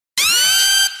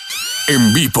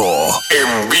En vivo.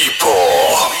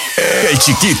 El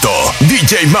Chiquito,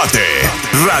 DJ Mate,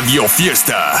 Radio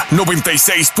Fiesta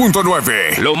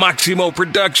 96.9. Lo Máximo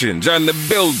Productions on the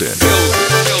building.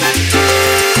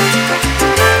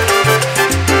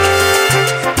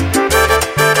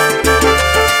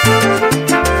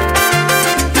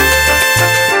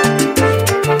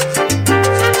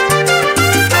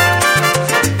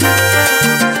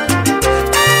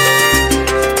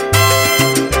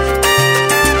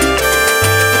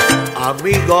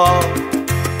 Amigo,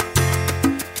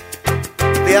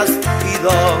 te has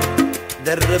ido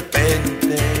de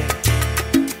repente.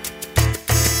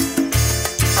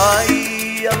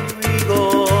 Ay,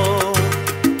 amigo,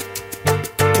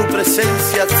 tu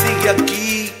presencia sigue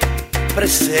aquí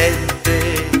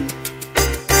presente.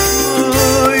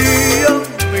 Ay,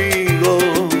 amigo,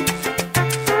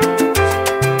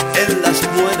 en las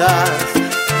buenas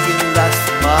y en las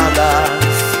malas.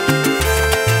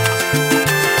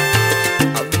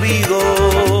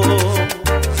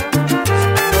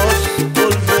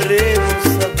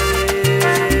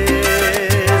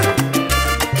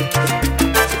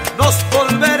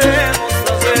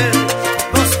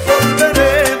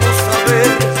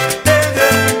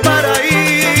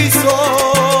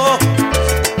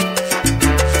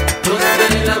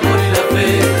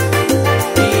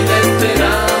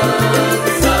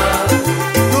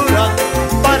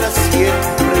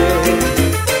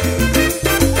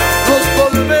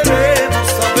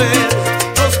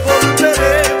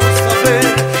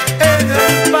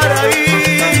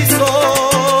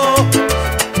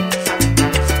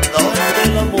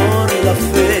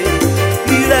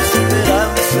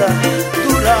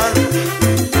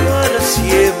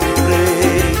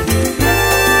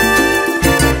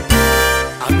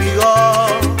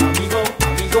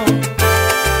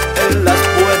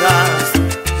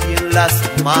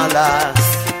 Malas.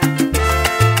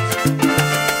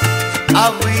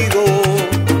 Amigo,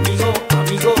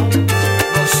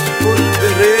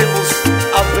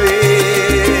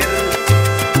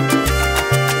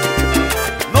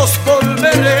 nos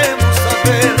volveremos a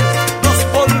ver. Nos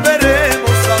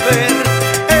volveremos a ver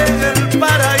en el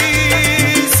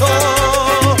paraíso.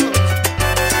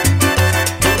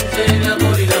 Donde el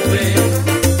amor y la fe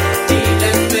y la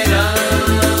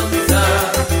esperanza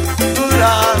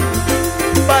duran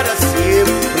para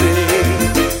siempre.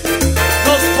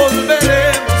 Nos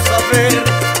volveremos a ver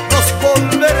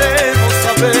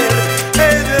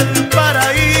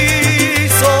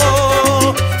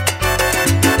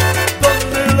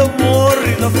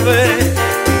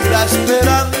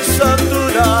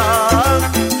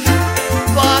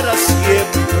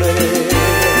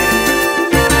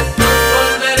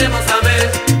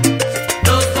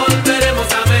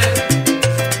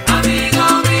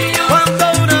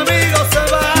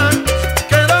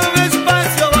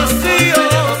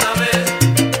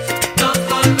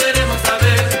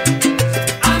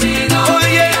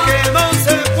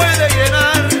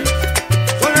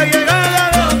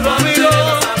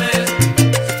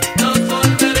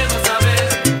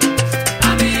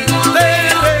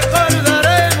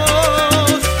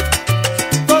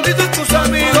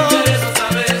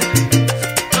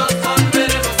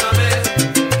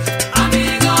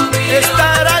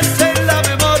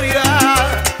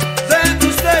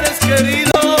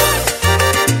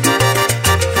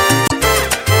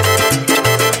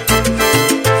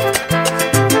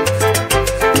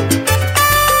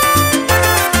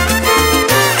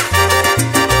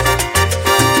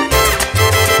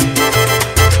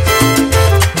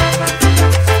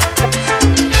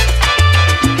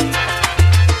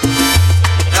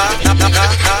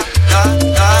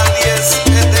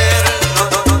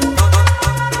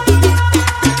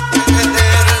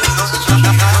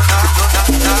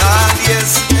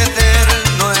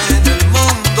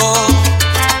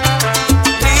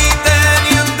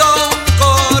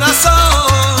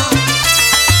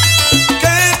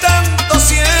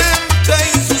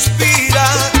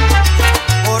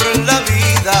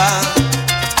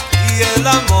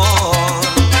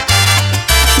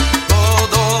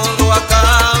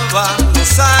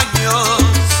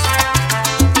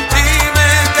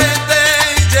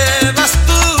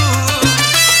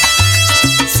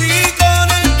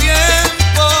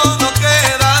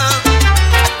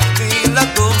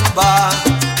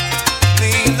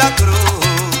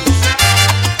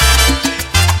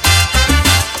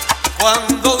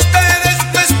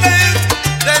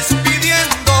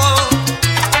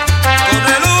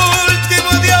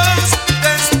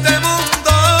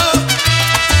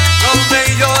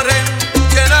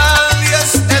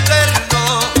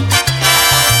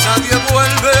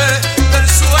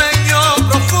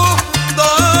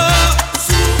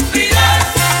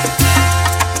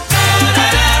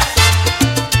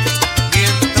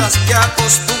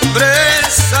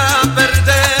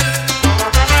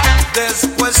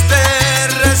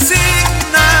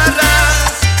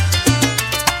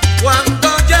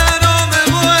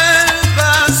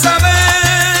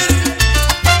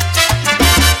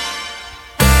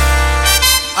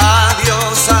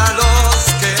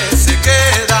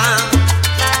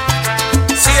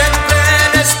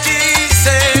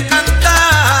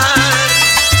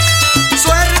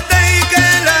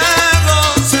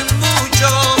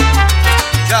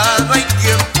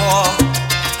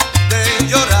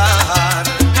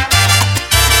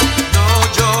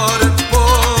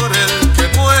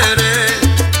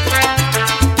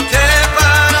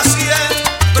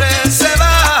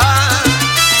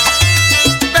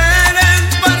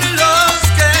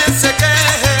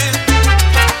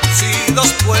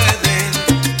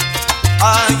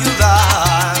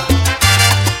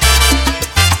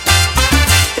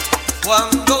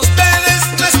Cuando ustedes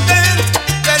me estén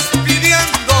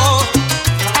despidiendo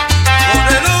con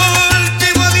el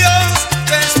último adiós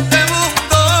de este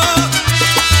mundo,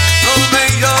 no me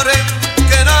lloren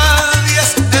que nadie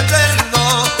es eterno,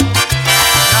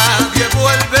 nadie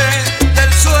vuelve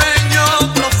del sueño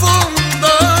profundo.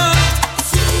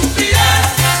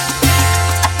 Sufrirás,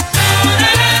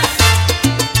 llorarás,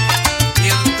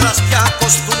 Mientras que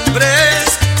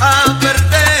acostumbres a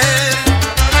perder,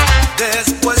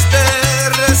 después te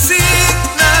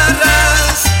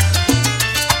resignarás.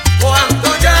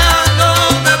 Cuando ya no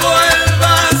me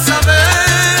vuelvas a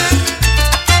ver,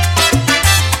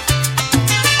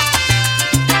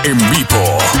 En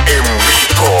vivo.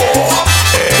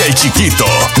 El chiquito,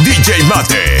 DJ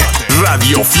Mate,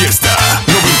 Radio Fiesta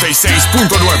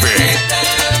 96.9.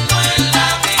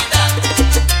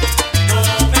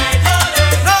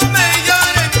 no me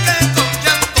lloren que con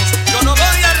llantos yo no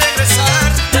voy a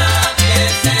regresar. nadie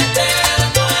es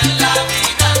eterno en la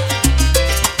vida.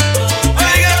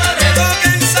 Oigan, que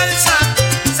toquen salsa,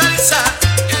 salsa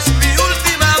es mi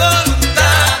última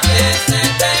voluntad. Nadie es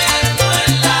eterno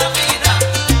en la vida.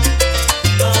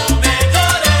 No me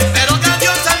llores. Pero que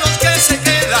adiós a los que se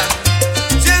quedan,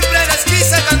 siempre les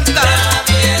quise cantar.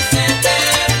 Nadie es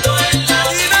eterno en la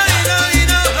Y vida.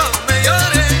 no me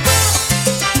llores.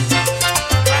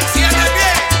 Sigue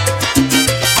bien.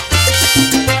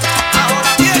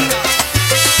 Ahora tierra.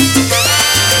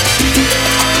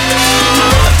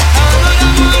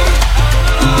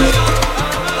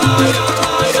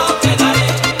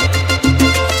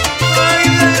 Ay,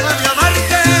 déjame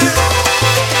amarte.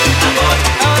 Amor.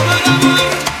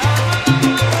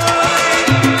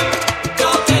 Yo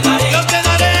te daré Yo te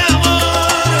daré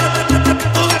amor,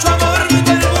 mucho amor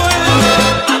del bueno.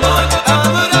 amor,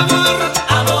 Amor.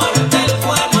 amor del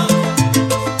bueno.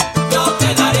 Yo te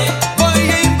daré Voy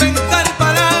a inventar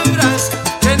palabras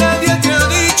que nadie te ha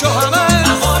dicho jamás.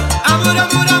 Amor. Amor.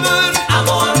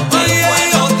 amor del Oye,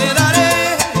 bueno.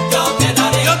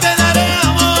 yo te daré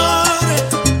amor,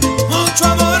 mucho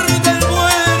amor del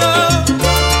bueno.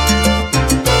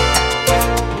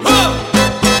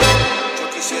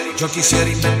 Yo quisiera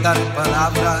inventar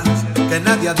palabras que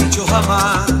nadie ha dicho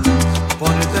jamás,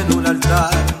 ponerte en un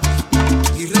altar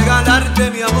y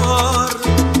regalarte mi amor,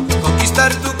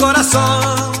 conquistar tu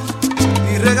corazón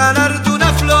y regalarte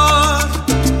una flor,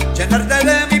 llenarte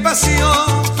de mi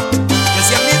pasión, que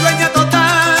seas mi dueña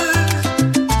total,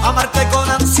 amarte con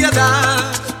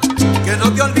ansiedad, que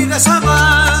no te olvides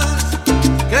jamás,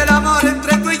 que el amor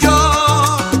entre tú y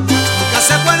yo nunca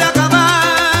se puede acabar.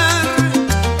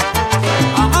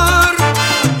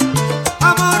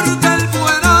 Amor del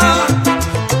bueno,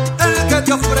 el que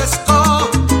te ofrezco.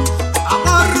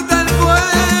 Amor del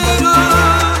bueno,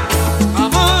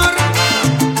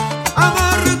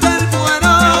 amor del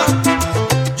bueno,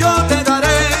 yo te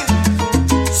daré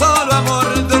solo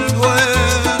amor del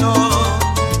bueno.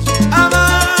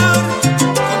 Amor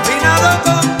combinado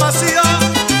con pasión,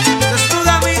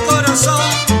 desnuda mi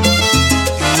corazón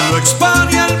y lo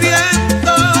expone al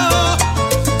viento.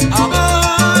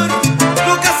 Amor,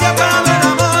 nunca se acaba el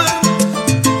amor,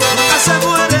 nunca se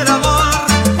muere el amor,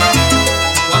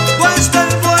 cuando está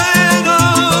el bueno.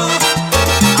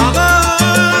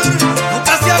 Amor,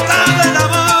 nunca se acaba el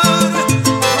amor,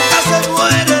 nunca se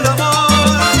muere el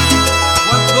amor,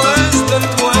 cuando está el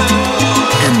bueno.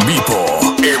 En vivo.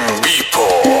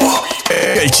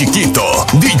 El chiquito,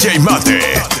 DJ Mate.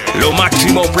 Lo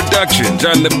Máximo Productions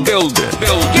on the building.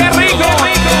 ¡Qué rico!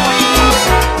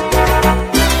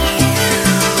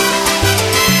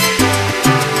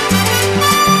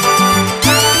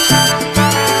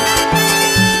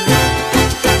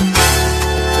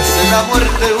 Besé la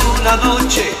muerte una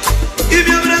noche y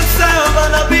me abrazaba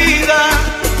la vida,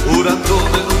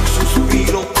 jurándome en un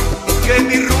suspiro que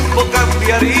mi rumbo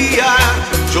cambiaría.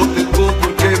 Yo tengo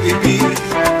por qué vivir,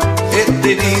 he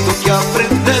tenido que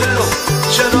aprenderlo.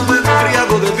 Ya no me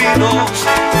embriago de vino,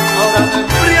 ahora me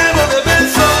embriago de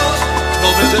besos. No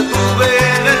me detuve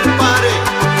en el mare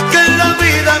que la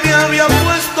vida me había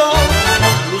puesto.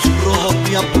 La luz roja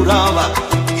me apuraba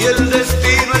y el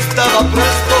destino estaba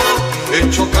presto. He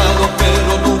chocado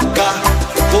pero nunca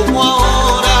como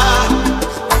ahora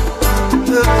he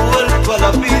vuelto a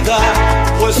la vida,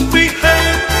 pues mi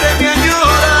gente me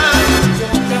añora.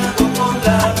 Chocado con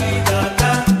la vida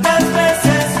tantas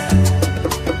veces,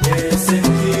 he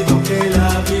sentido que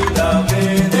la vida me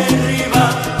derriba.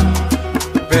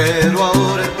 Pero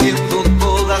ahora entiendo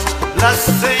todas las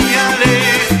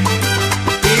señales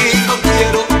y no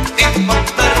quiero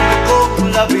impactarme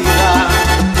con la vida.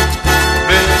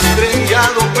 Me he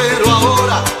estrellado pero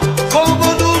ahora como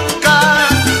nunca,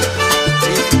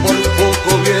 y por poco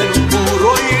viene un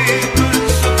muro y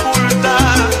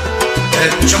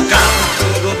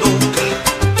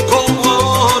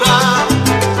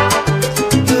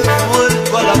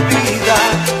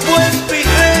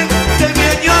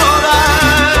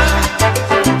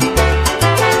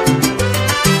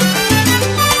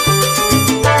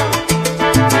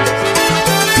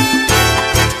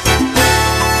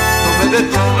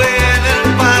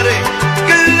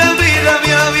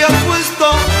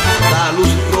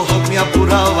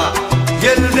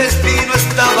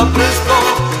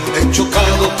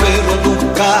pero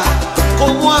nunca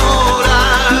como ahora.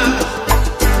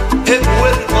 He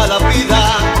vuelto a la vida,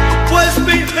 pues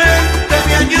mi gente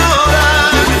me añora.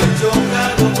 He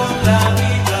chocado con la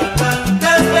vida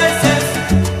tantas veces,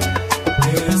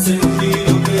 he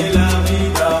sentido que la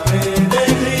vida me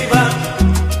derriba,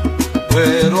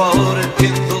 Pero ahora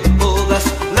entiendo todas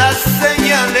las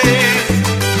señales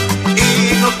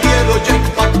y no quiero ya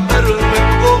impactarme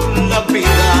con la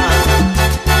vida.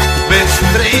 Me he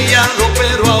estrellado,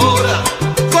 pero ahora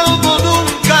como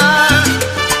nunca,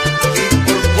 y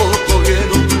por poco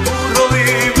viene un muro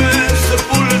y me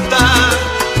sepulta.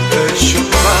 He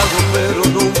chocado, pero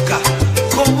nunca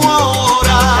como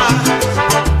ahora.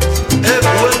 He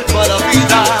vuelto a la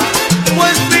vida,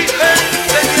 pues mi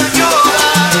gente me añora.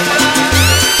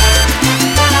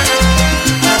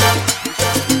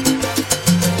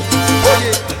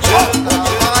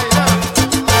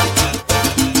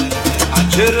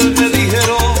 Ayer me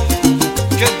dijeron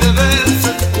que de vez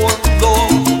en cuando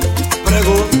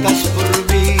preguntas por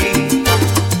mí.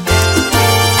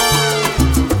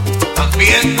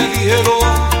 También me dijeron,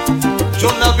 yo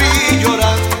la vi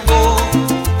llorando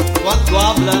cuando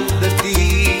hablan de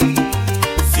ti.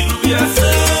 si lo hubieras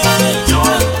hecho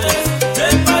antes de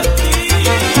partir,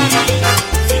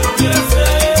 si lo hubieras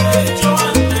hecho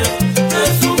antes de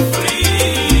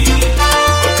sufrir,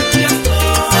 porque tenías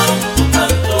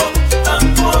tanto,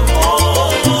 tanto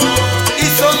amor. Y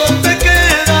solo te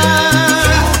queda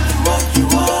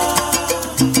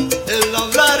el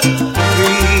hablar de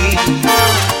mí.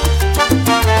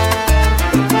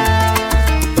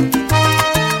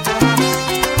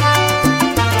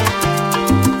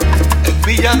 En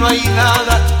mí ya no hay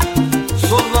nada,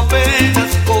 solo apenas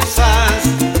cosas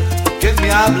que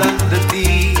me hablan de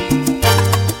ti.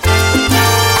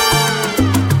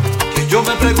 Que yo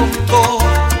me pregunto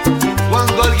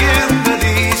cuando alguien me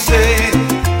dice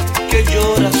que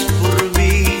lloras por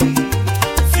mí.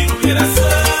 Si lo hubieras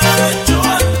hecho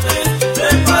antes de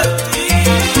partir,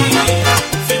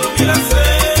 si lo hubieras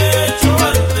hecho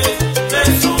antes de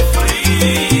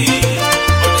sufrir,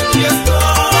 porque tenías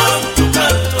tanto,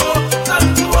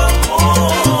 tanto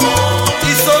amor.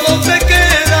 Y solo te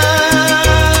queda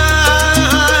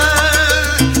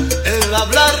el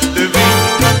hablar de mí.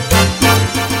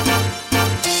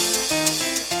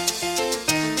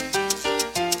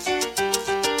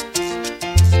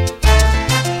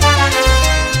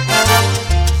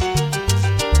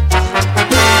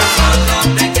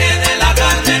 Solo te queda el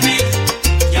hablar de mí,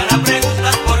 y ahora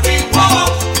preguntas por mí, wow,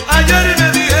 Ayer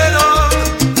me dijeron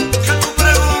que tú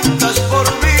preguntas por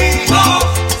mí. wow.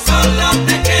 Solo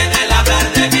te queda el hablar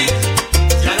de mí,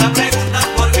 y ahora preguntas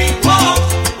por mí, wow,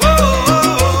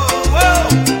 Oh,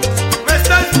 me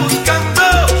estás buscando.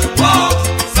 wow.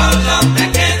 Solo te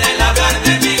queda el hablar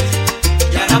de mí,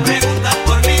 y ahora preguntas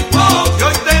por mí, wow, Y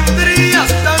hoy tendrías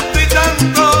tanto y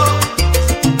tanto,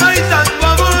 hay tanto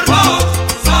amor. wow.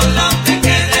 Solo te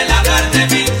queda el hablar de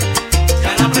mí, y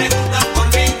ahora preguntas por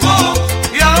mí, wow,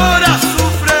 Y ahora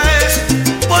sufres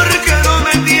porque no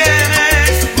me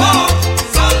tienes. wow.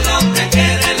 Solo te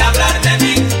queda el hablar de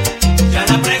mí, y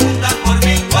ahora preguntas por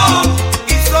mí, wow,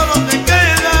 Y solo te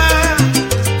queda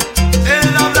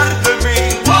el hablar de mí.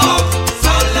 wow.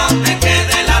 Solo te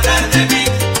queda el hablar de mí,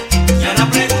 y ahora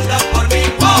preguntas por mí,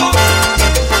 wow.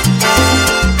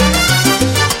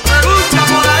 Pregunta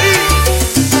por ahí.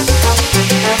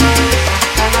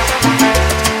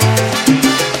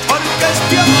 Porque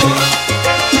este amor.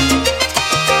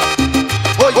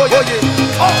 Oye.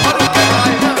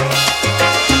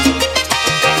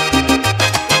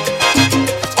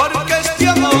 Porque este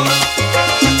amor.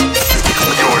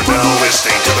 You're now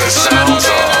listening to the sounds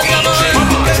of DJ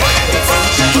Mate.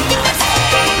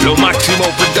 Lo Máximo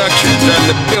Productions and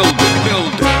the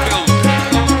building.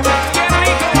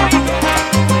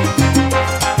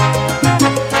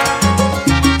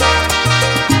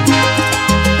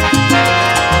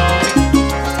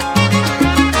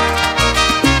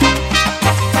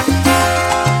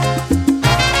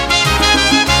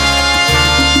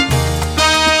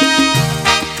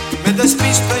 Me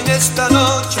despisto en esta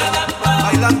noche,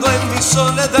 bailando en mi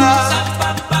soledad.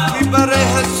 Mi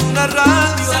pareja es una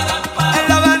radio,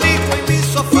 el abanico y mi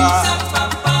sofá.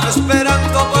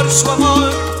 Esperando por su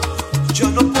amor, yo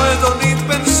no puedo ni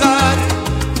pensar.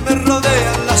 Me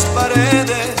rodean las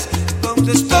paredes,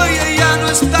 donde estoy ella no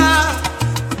está.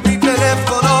 Mi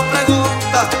teléfono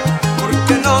pregunta, ¿por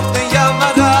qué no te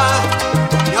llamará?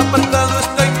 Y apartado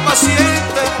está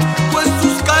impaciente, pues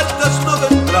sus cartas no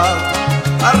vendrán.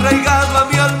 Arraigado a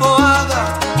mi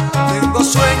almohada, tengo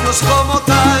sueños como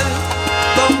tal,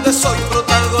 donde soy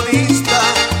protagonista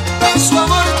de su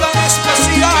amor tan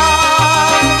especial.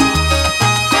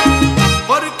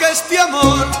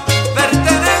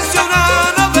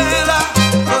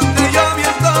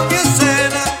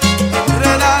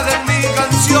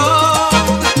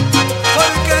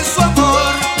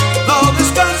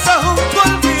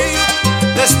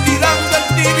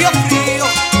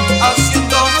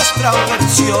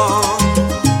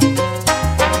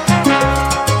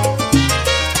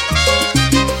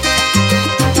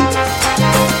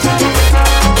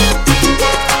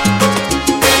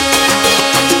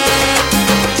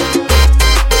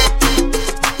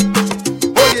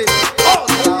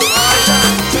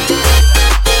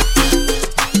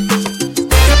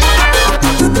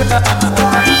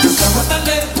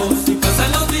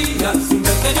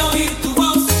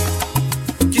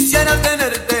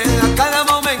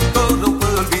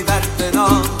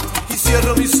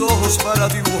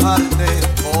 dibujarte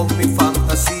con mi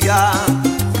fantasía.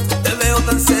 Te veo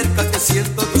tan cerca que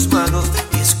siento tus manos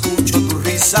y escucho tu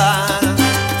risa.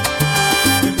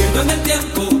 Me pierdo en el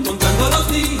tiempo contando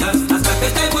los días hasta que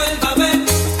te vuelva a ver.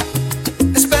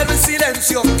 Espero en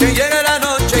silencio que llegue la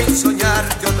noche y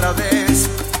soñarte otra vez.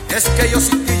 Es que yo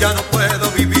sin ti ya no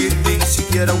puedo vivir ni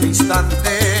siquiera un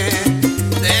instante.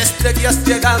 Desde que has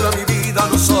llegado a mi vida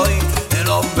no soy el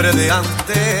hombre de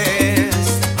antes.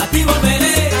 A ti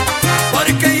volveré,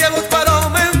 Porque llevo tu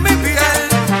aroma en mi piel,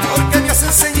 porque me has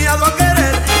enseñado a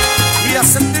querer y a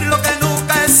sentir lo que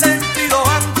nunca he sentido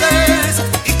antes.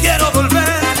 Y quiero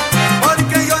volver,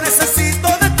 porque yo necesito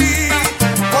de ti,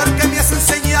 porque me has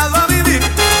enseñado a vivir,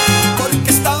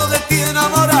 porque he estado de ti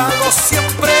enamorado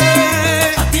siempre.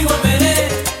 a ti volveré.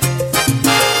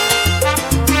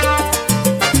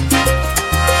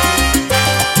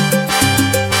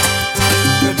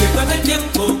 Me pierdo en el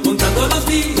tiempo contando los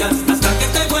días hasta que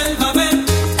te vuelva a ver.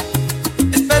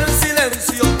 Espero en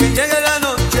silencio que llegue la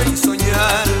noche y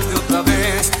soñarte otra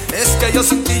vez. Es que yo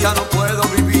sin ti ya no puedo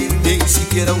vivir ni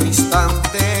siquiera un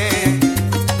instante.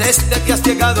 Desde que has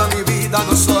llegado a mi vida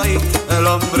no soy el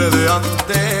hombre de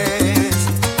antes.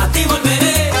 A ti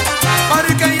volveré,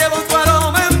 Porque llevo tu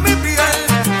aroma en mi piel,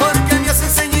 porque me has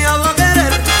enseñado a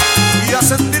querer y a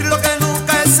sentir lo que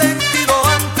nunca he sentido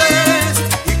antes.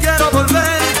 Y quiero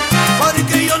volver,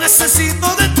 porque yo necesito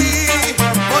de ti,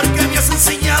 porque me has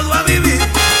enseñado a vivir,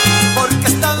 porque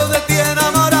he estado de ti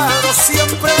enamorado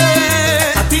siempre.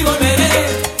 a ti volveré.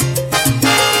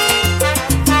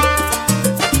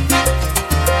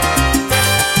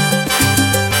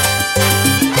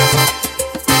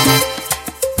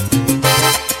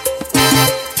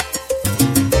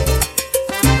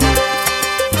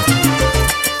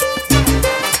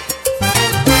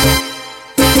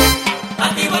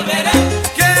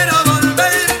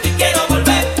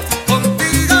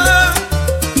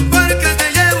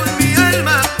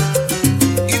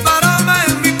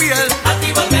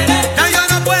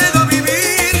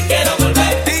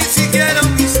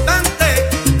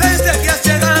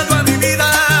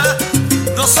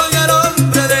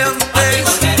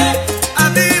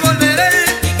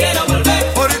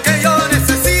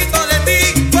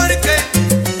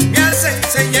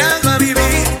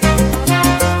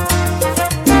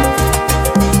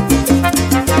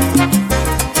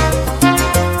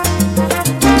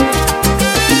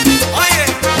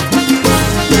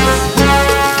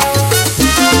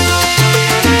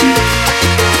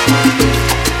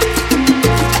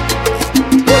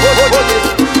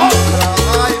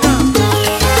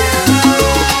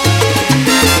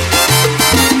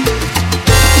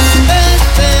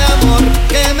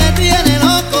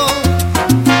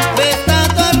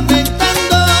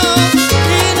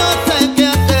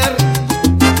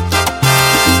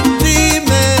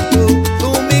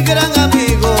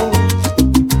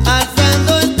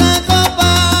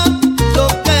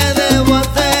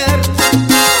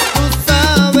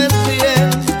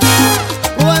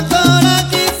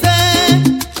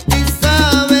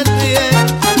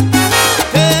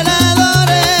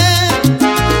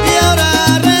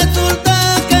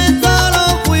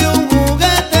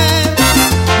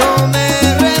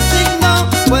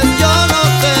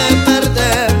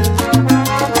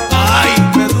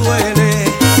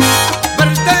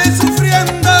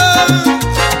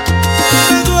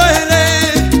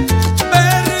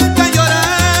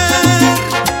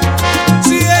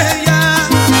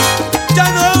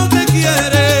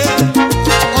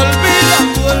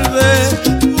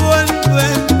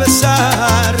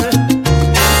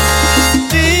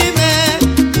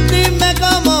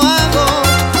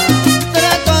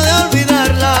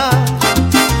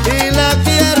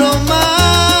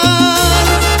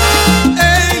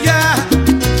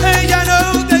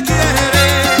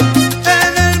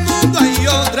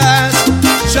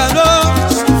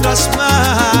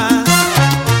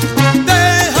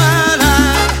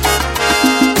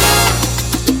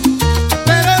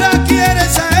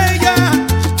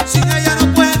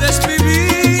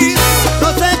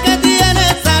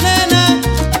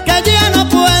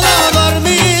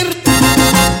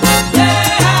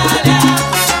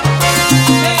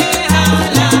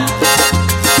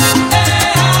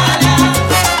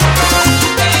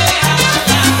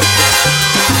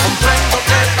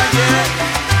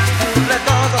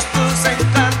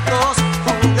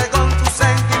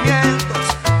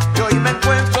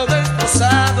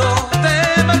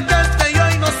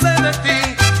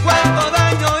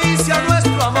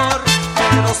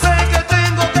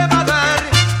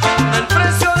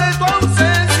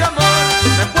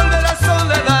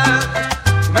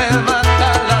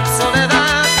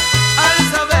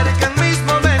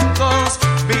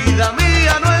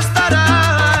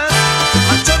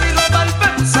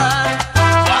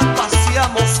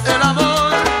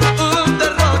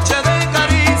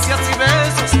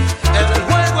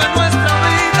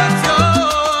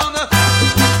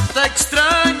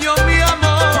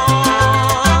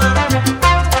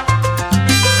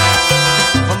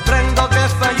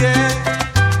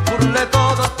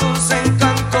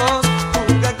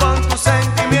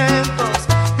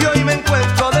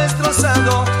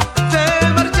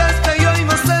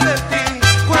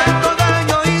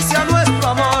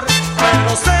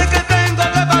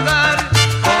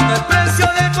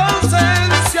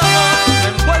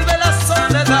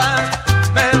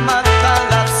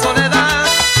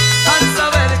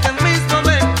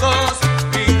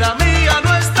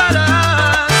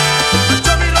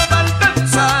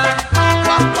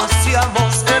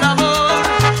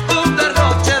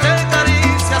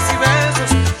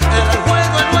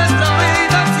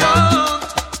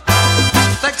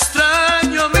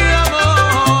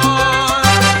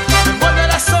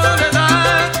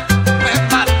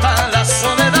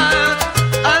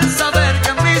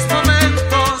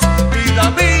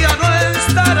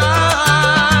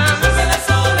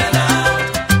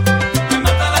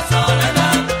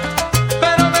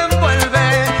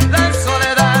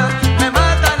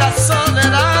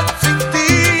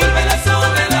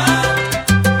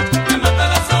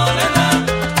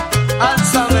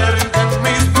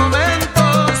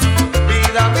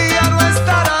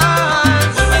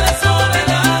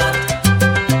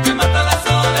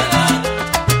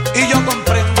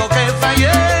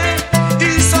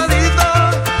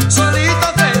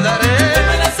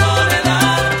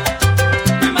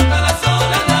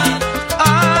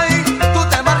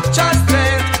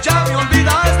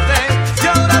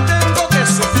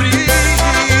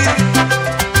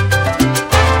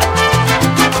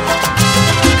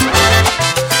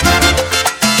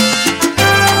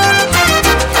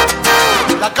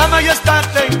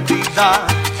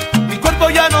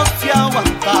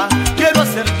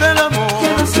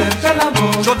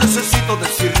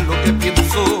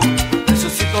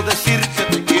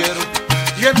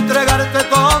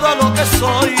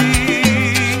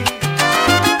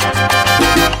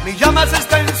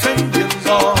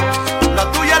 siento,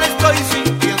 la tuya la estoy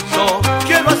sintiendo.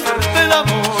 Quiero hacerte el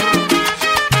amor.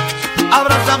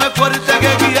 Abrázame fuerte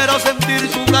que quiero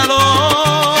sentir tu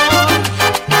calor.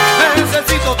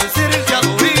 Necesito decirte al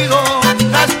oído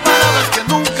las palabras que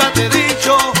nunca te he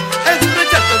dicho.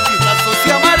 Estrecharte en mis brazos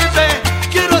y amarte.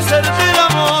 Quiero hacerte el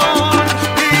amor.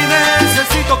 Y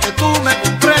necesito que tú me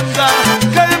comprendas,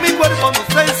 que mi cuerpo no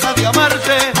cesa de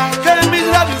amarte, que mis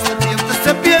labios ardientes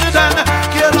se pierdan.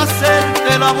 Quiero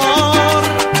hacerte el amor.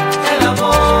 El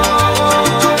amor.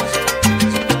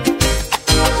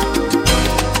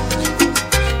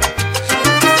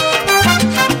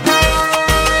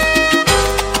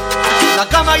 La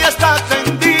cama ya está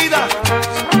tendida,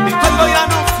 mi cuerpo ya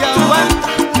no se aguanta.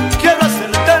 Quiero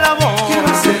hacerte el amor. Quiero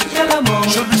hacerte el amor.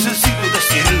 Yo necesito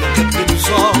decir lo que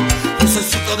pienso,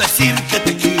 necesito decir que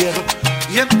te quiero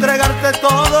y entregarte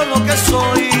todo lo que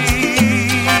soy.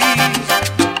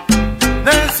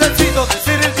 Necesito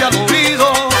decirte al oído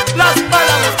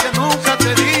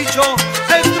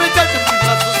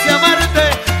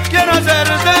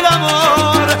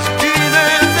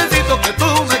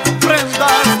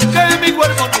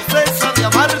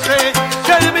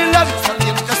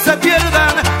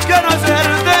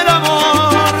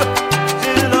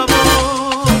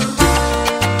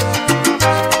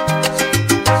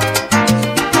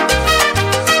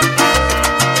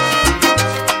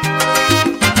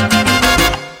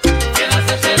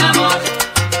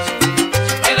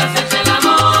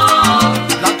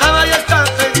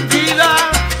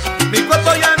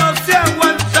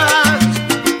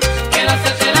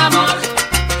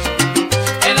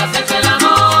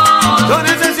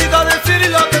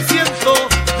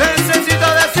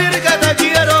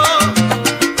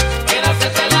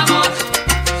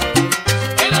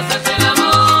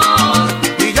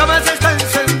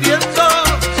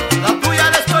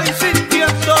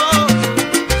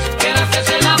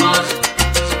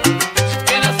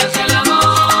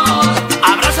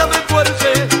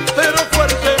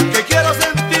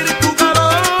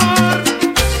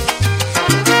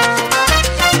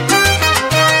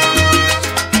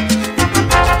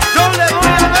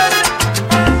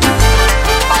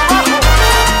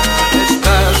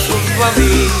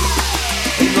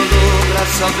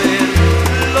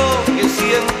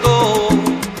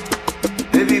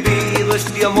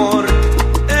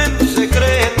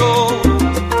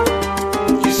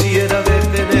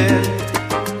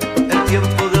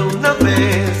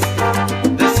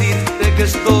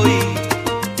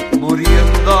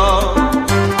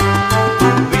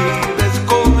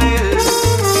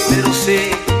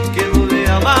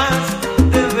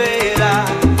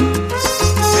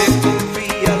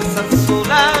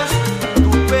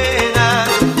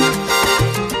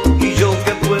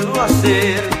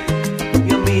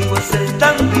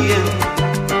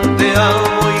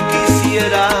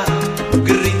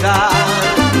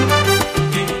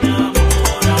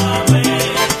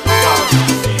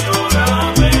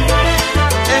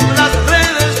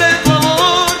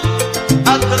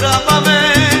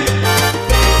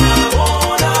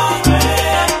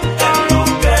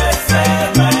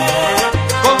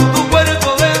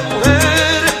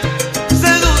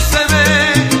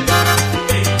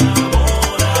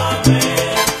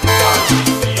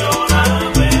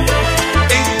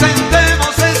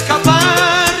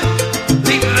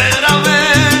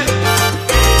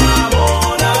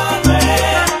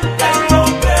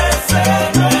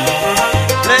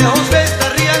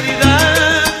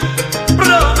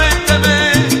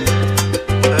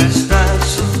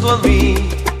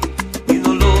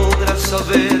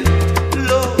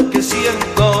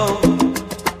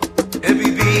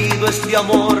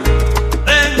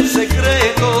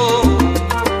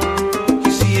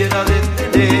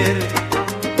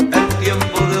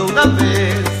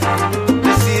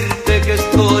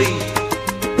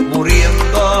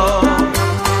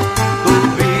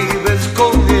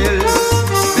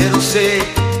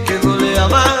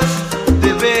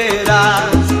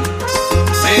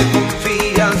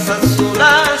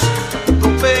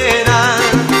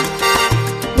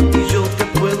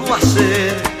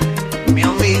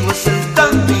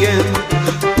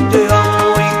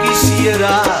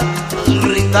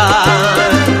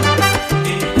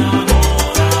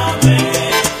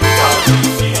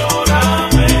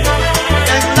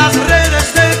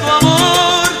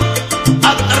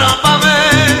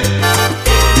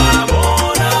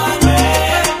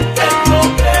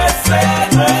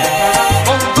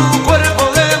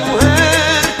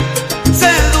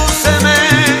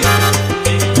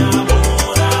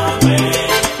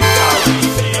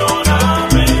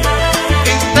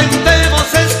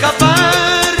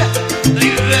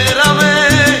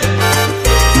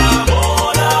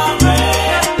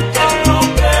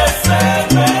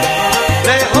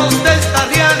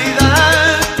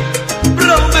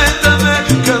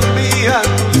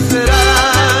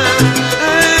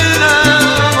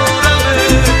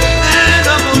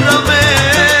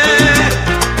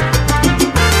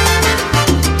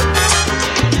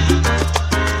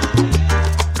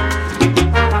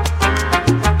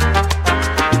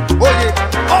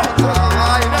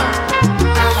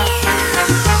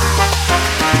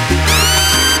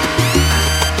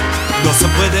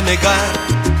de negar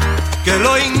que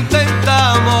lo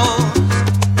intentamos,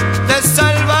 de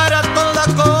salvar a toda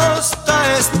costa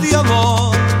este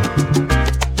amor.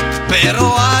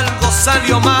 Pero algo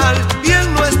salió mal y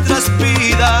en nuestras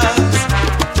vidas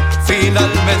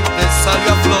finalmente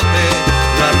salió a flote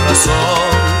la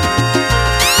razón.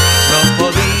 No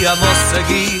podíamos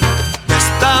seguir de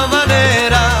esta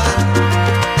manera,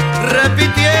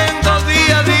 repitiendo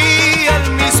día a día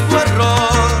el mismo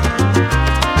error.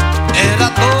 Era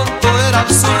tonto, era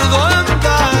absurdo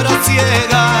andar a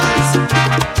ciegas,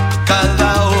 cada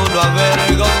uno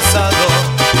avergonzado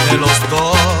de los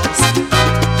dos.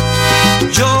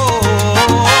 Yo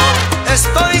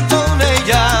estoy con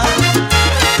ella,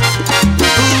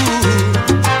 tú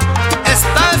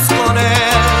estás con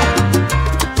él.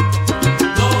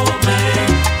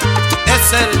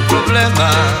 Es el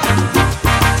problema.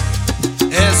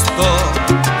 Esto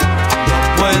no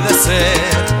puede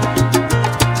ser.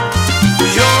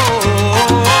 Yo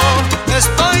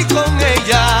estoy con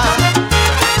ella,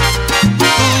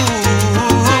 tú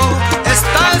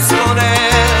estás con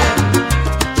él.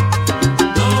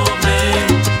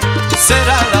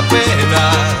 Será la pena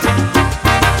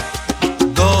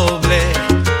doble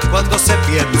cuando se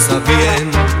piensa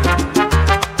bien.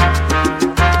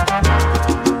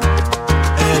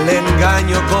 El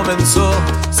engaño comenzó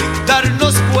sin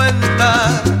darnos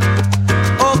cuenta,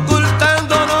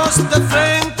 ocultándonos de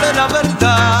frente la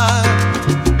verdad,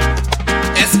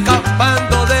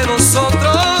 escapando de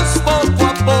nosotros poco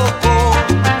a poco.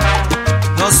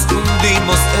 Nos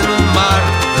hundimos en un mar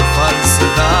de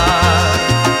falsedad.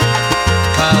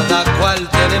 Cada cual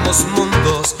tenemos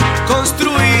mundos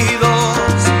construidos,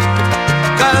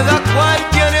 cada cual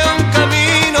tiene un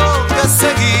camino que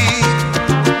seguir.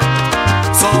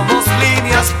 Somos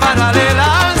líneas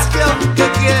paralelas que aunque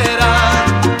quieran,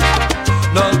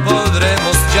 no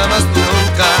podremos ya más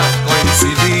nunca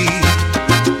coincidir.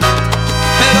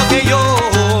 Pero que yo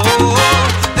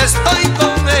estoy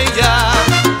con ella,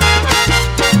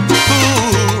 tú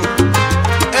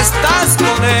estás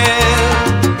con él.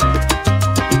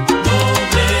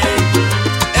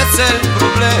 Es el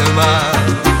problema.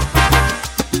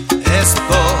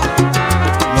 Esto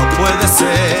no puede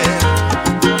ser.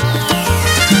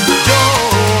 Yo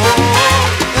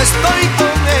estoy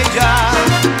con ella,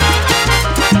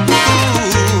 tú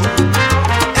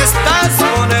estás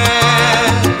con él.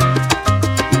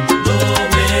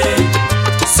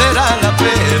 Será la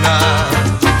pena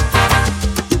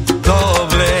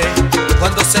doble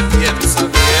cuando se piensa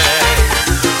bien.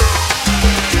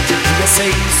 Ella se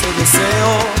hizo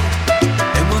deseo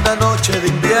en una noche de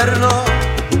invierno,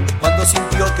 cuando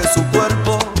sintió que su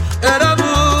cuerpo era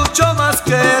mucho más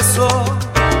que eso.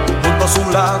 Juntos a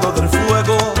un lado del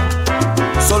fuego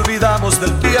nos olvidamos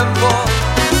del tiempo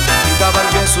y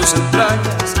cabalgué sus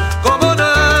entrañas como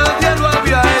nadie lo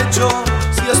había hecho.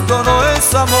 Si esto no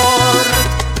es amor,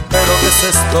 ¿pero qué es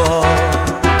esto?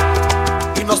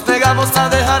 Y nos negamos a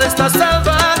dejar estas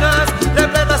sábanas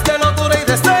repletas de locura y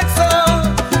de sexo,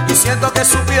 y siento que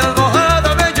su piel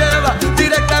mojada me lleva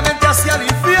directamente hacia el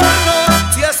infierno.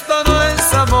 Si esto no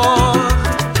es amor,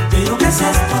 ¿Pero qué es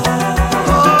esto?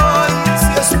 ay,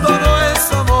 si esto no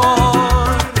es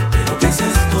amor. ¿Pero qué es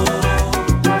esto?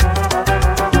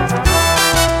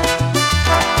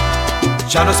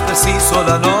 Ya no es preciso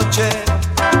la noche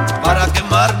para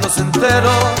quemarnos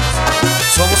enteros.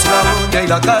 Somos la uña y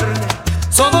la carne,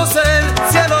 somos el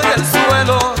cielo y el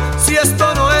suelo. Si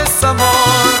esto no es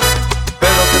amor,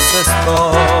 ¿pero qué es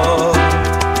esto?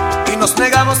 Y nos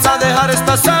negamos a dejar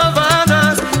estas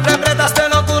sábanas repletas de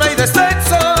locura y de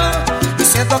sexo, y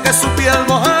siento que su piel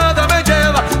mojada me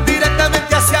lleva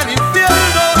directamente hacia el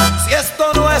infierno. Si esto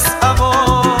no es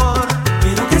amor,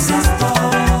 ¿Pero qué es esto?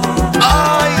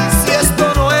 ay, si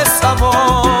esto no es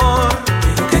amor.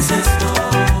 ¿Pero qué es esto?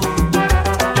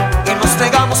 Y nos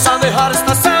negamos a dejar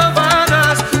estas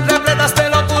sábanas repletas de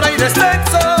locura y de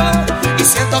sexo, y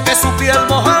siento que su piel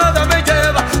mojada me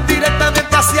lleva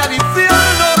directamente hacia el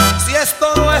infierno. Si esto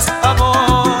no es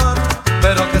amor,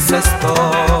 ¿pero qué es esto?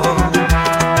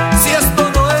 Si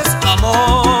esto no es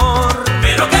amor,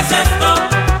 ¿Pero qué es esto?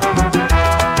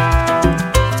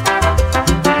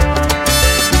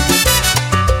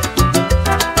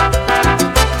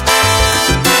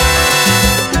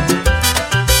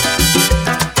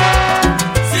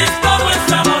 Si esto no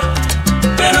es amor,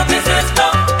 ¿pero qué es esto?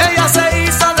 ella se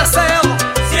hizo deseo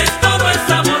Si esto no es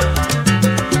amor,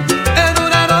 en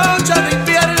una noche de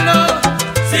invierno.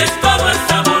 si esto no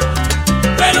es amor,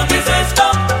 ¿pero qué es esto?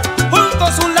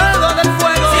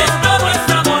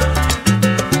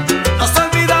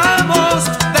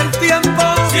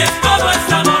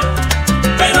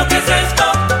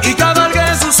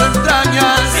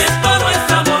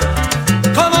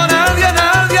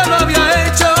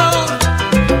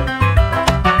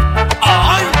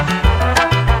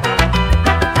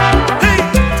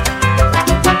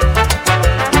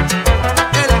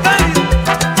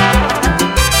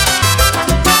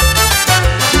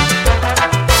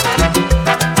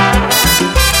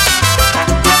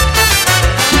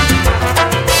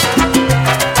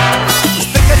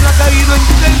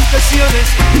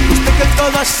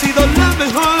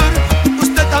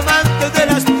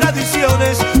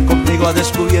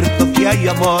 hay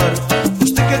amor.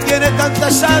 Usted que tiene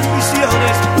tantas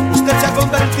ambiciones, usted se ha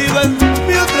convertido en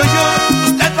mi otro yo.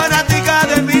 Usted es fanática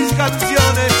de mis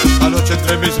canciones, anoche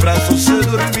entre mis brazos se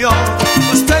durmió.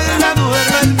 Usted es la mujer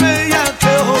más bella que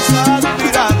ojos han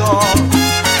mirado.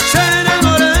 Se ha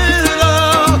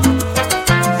enamorado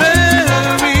de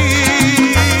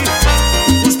mí.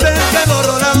 Usted que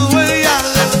borró la huella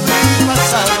de mi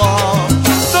pasado.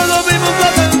 Todo mi mundo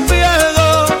ha cambiado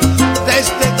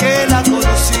desde que la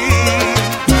conocí.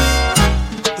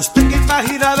 Usted que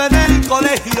imaginaba en el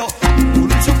colegio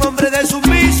un hombre de su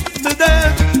misma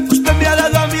edad, usted me ha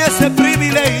dado a mí ese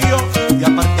privilegio y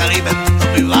aparte alimento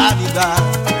mi vanidad.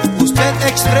 Usted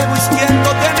extremo izquierdo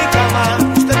de mi cama,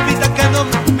 usted pinta que no,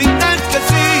 pinta que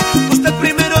sí. Usted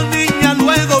primero niña,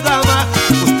 luego dama,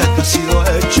 usted ha sido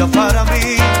hecha para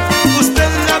mí. Usted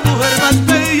es la mujer más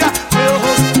bella que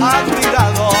ojos han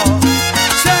mirado.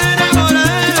 Se ha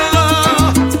enamorado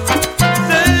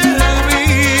de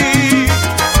mí.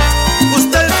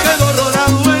 Usted que borró la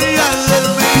huella de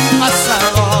mi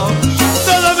pasado.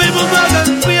 Todo mi mundo ha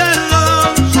cambiado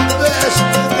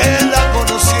desde que la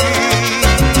conocí.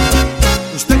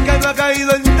 Usted que no ha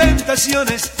caído en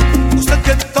tentaciones, usted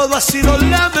que todo ha sido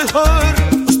la mejor.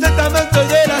 Usted amante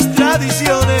de las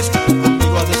tradiciones,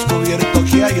 conmigo ha descubierto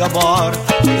que hay amor.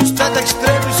 Usted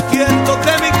extremo izquierdo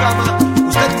de mi cama,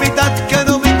 usted mitad que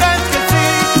no, mitad que sí.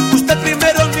 Usted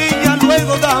primero niña,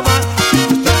 luego dama,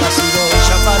 usted ha sido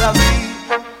hecha para mí.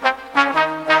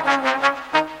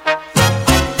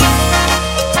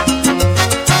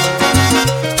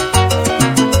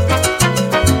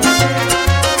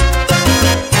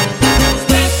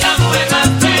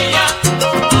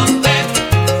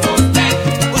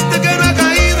 Usted que no ha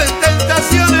caído en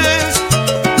tentaciones,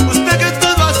 usted que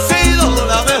todo ha sido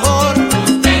la mejor.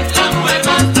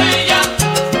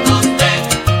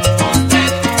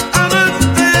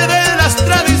 Amante de las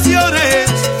tradiciones,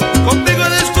 contigo he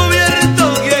descubierto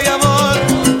que hay amor.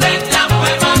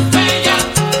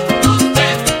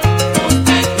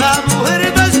 La mujer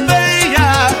más bella,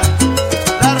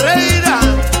 la reina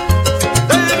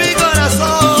de mi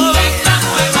corazón.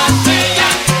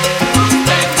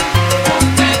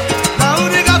 La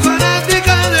única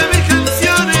fanática de mis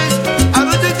canciones,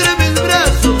 anoche entre mis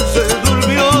brazos se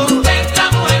durmió.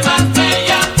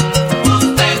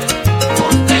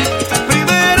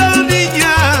 Primero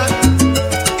niña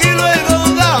y luego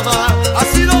dama, ha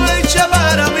sido hecha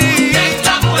para mí.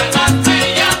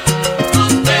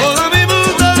 Todo mi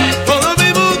mundo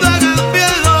ha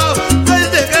cambiado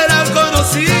desde que la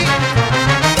conocí.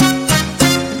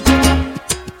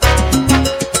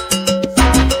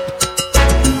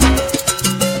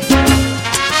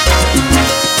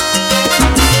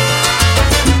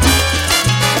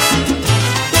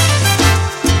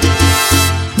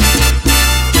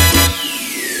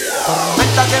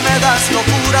 Tormenta que me das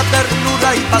locura, ternura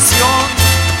y pasión,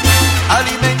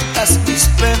 alimentas mis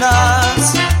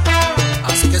penas,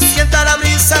 haz que sienta la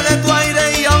brisa de tu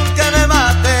aire y aunque me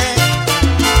mate,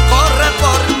 corre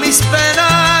por mis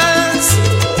penas.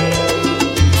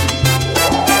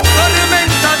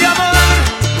 Tormenta de amor,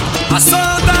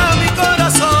 azota mi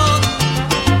corazón,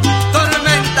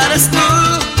 tormenta eres tú,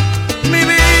 mi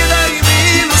vida y mi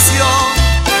ilusión.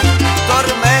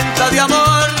 Tormenta de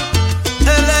amor,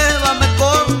 elévame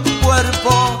con tu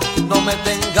cuerpo, no me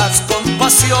tengas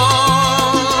compasión.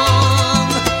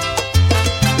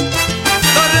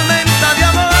 Tormenta de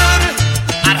amor,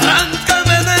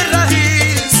 arráncame de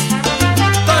raíz.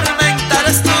 Tormenta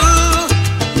eres tú,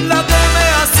 la que me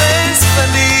haces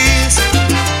feliz.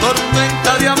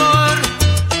 Tormenta de amor,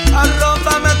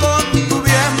 arrópame con tu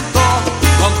viento,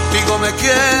 contigo me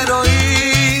quiero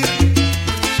ir.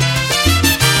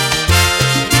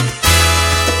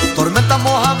 Tormenta,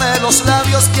 mójame los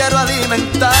labios, quiero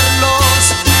alimentarlos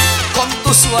con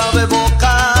tu suave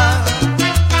boca.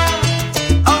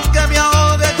 Aunque me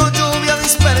ahogue con lluvia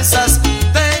dispersas,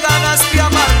 te ganas de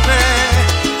amarme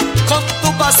con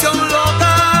tu pasión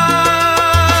loca.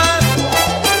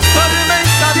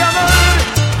 Tormenta de amor,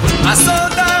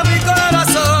 azota mi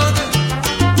corazón.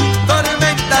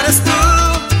 Tormenta eres tú,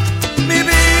 mi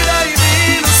vida y mi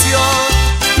ilusión.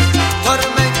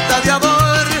 Tormenta de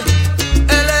amor,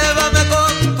 elévame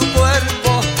con tu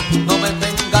cuerpo, no me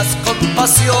tengas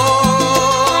compasión.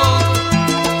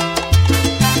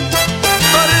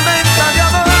 Tormenta de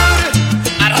amor,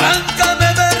 arráncame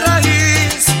de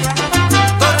raíz.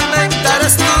 Tormenta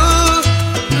eres tú,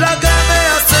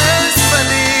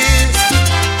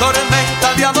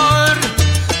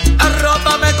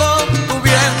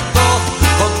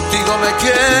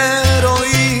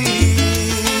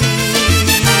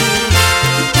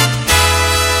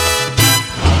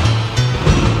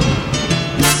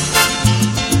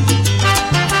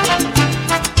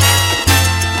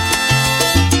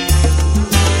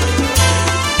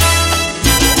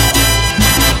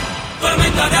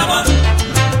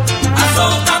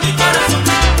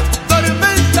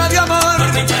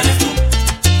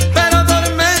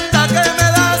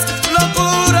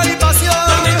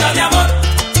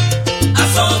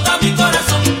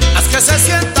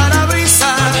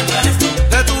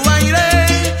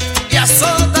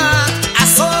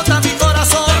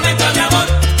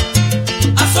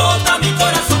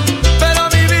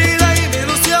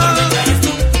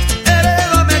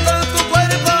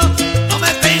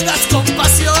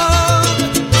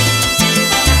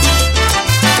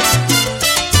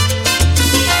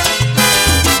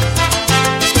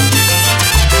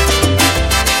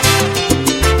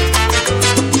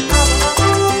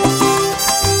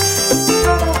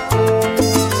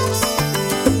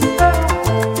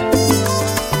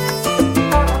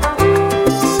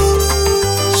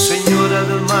 Señora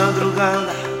de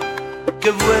madrugada,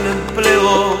 qué buen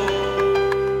empleo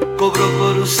cobró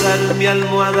por usar mi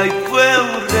almohada y fue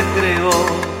un recreo.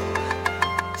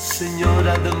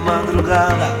 Señora de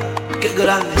madrugada, qué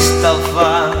gran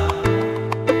estafa.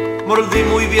 Mordí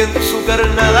muy bien su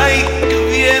carnada y qué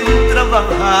bien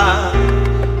trabaja.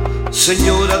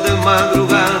 Señora de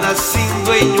madrugada, sin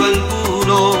dueño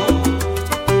alguno,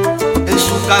 en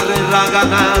su carrera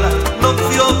ganada no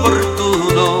fue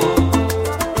oportuno.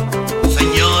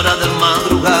 Señora de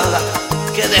madrugada,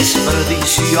 qué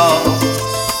desperdicio.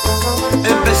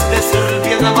 En vez de ser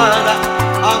bien amada,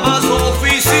 ama su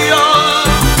oficio.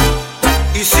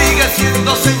 Y sigue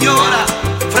siendo señora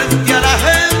frente a la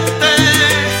gente.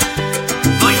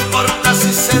 No importa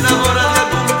si se enamora de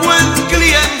algún buen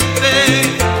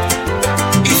cliente.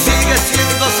 Y sigue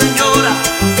siendo señora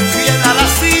fiel a la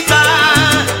cita.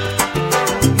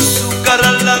 Y su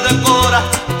cara la decora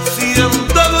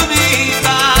siendo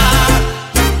bonita.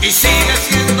 Y sigue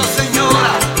siendo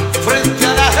señora frente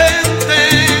a la gente.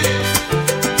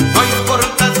 No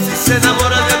importa si se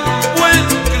enamora de algún buen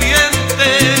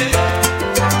cliente.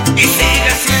 Y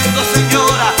sigue siendo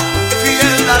señora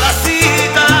fiel a la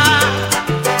cita.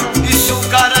 Y su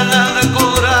cara la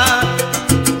decora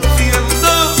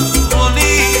siendo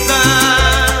bonita.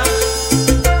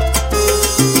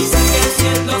 Y sigue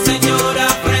siendo señora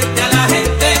frente a la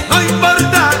gente. No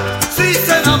importa si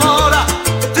se enamora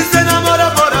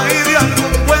por ahí de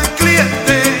algún buen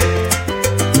cliente.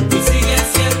 Y sigue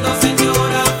siendo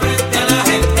señora frente a la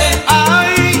gente.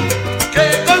 Ay, que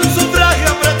con su traje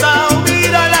apretado,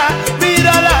 mírala,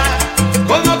 mírala,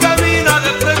 como camina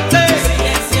de frente.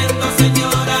 Sigue siendo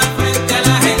señora frente a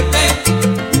la gente.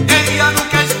 Ella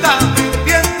nunca está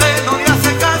pendiente, no le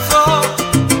hace caso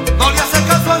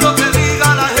a lo que diga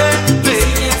la gente.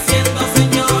 Sigue siendo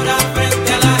señora frente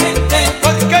a la gente.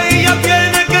 Porque ella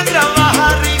tiene que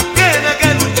trabajar y tiene que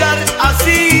luchar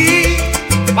así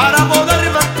para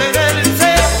poder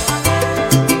mantenerse.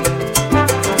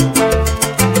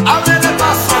 Ábrele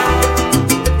paso.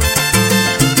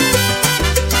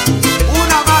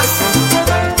 Una más.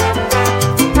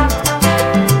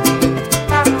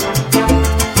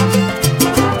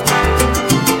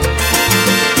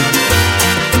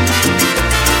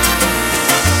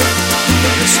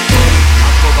 Estoy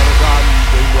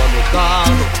acobardando y lo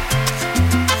anotado.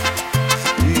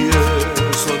 Y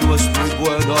eso no es muy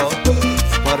bueno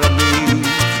para mí.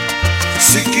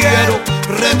 Si quiero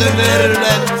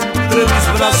retenerla entre mis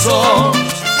brazos,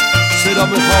 será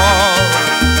mejor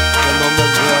que no me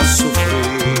vea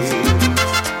sufrir.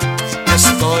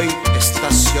 Estoy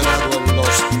estacionado en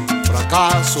los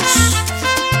fracasos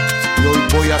y hoy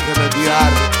voy a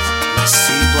remediar la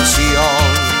situación.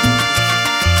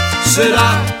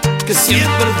 ¿Será que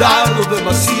siempre he dado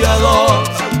demasiado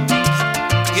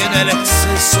y en el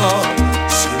exceso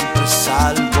siempre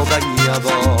salgo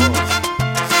dañado?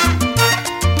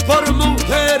 Por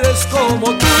mujeres como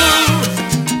tú,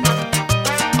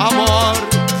 amor,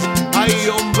 hay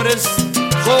hombres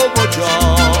como yo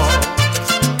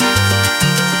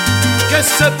que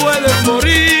se pueden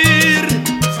morir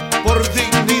por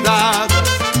dignidad,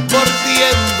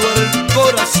 mordiendo el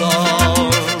corazón.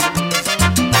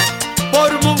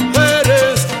 Por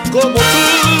mujeres como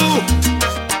tú,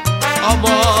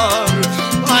 amor,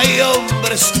 hay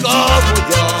hombres como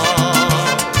yo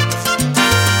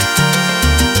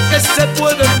que se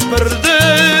pueden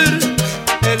perder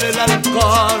en el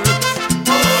alcohol.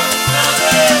 Por la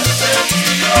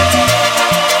decepción.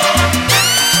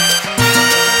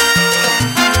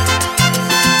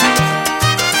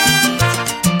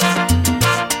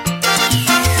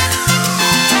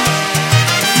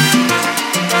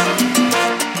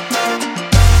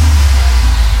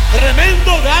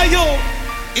 Tremendo gallo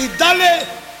y dale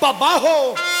pa'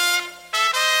 abajo.